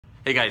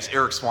Hey guys,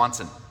 Eric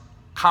Swanson,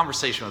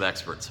 Conversation with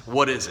Experts.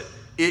 What is it?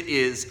 It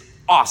is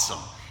awesome.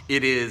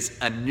 It is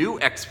a new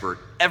expert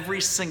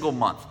every single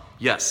month.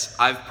 Yes,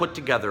 I've put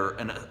together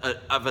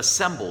I've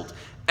assembled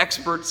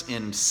experts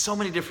in so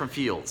many different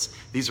fields.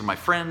 These are my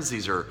friends.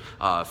 These are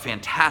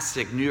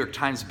fantastic New York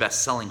Times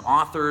best-selling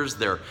authors.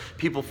 They're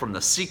people from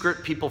The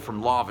Secret, people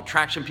from Law of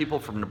Attraction, people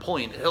from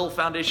Napoleon Hill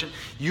Foundation,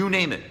 you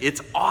name it.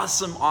 It's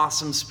awesome,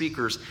 awesome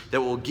speakers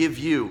that will give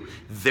you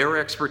their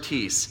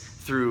expertise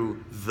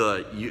through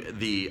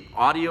the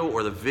audio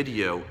or the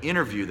video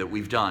interview that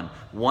we've done,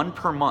 one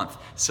per month.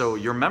 So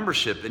your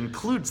membership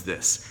includes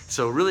this.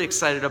 So really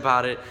excited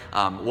about it.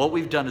 What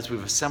we've done is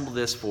we've assembled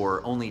this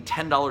for only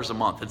 $10 a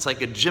month. It's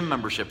like a gym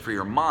membership for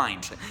your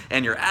mind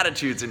and your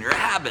attitudes and your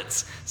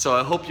habits. So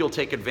I hope you'll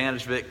take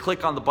advantage of it.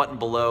 Click on the button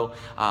below.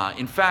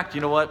 In fact,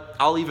 you know what?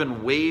 I'll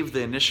even waive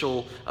the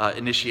initial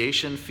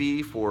initiation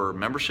fee for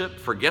membership.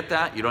 Forget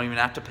that. You don't even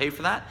have to pay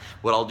for that.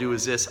 What I'll do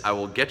is this. I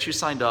will get you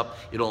signed up.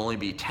 It'll only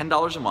be $10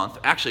 a month.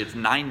 Actually, it's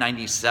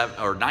 $9.97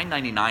 or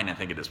 $9.99, I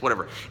think it is.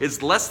 Whatever.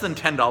 It's less than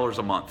 $10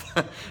 a month.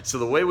 So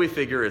the way we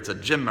figure, it's a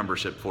gym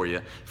membership for you,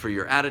 for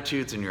your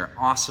attitudes and your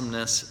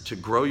awesomeness to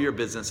grow your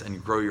business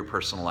and grow your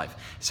personal life.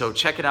 So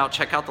check it out.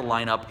 Check out the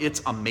lineup.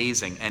 It's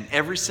amazing. And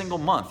every single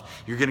month,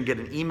 you're going to get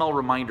an email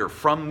reminder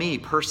from me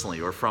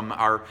personally or from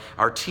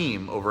our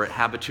team over at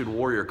Habitude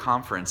Warrior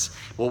Conference.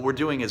 What we're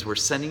doing is we're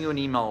sending you an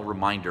email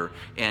reminder,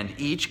 and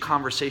each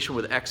Conversation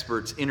with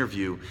Experts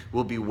interview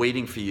will be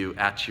waiting for you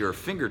at your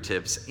fingertips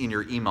in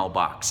your email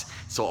box.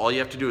 So all you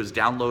have to do is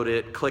download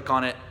it, click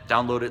on it,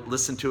 download it,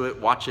 listen to it,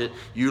 watch it,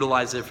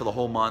 utilize it for the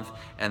whole month,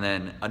 and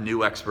then a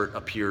new expert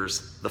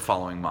appears the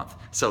following month.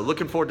 So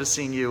looking forward to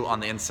seeing you on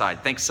the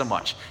inside. Thanks so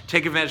much.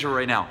 Take advantage of it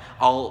right now.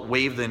 I'll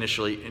waive the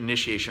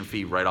initiation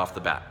fee right off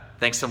the bat.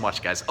 Thanks so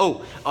much, guys.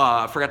 Oh,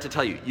 I forgot to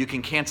tell you, you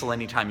can cancel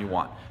anytime you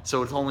want.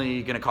 So it's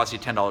only going to cost you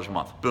 $10 a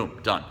month. Boom,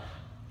 done.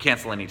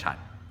 Cancel anytime.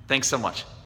 Thanks so much.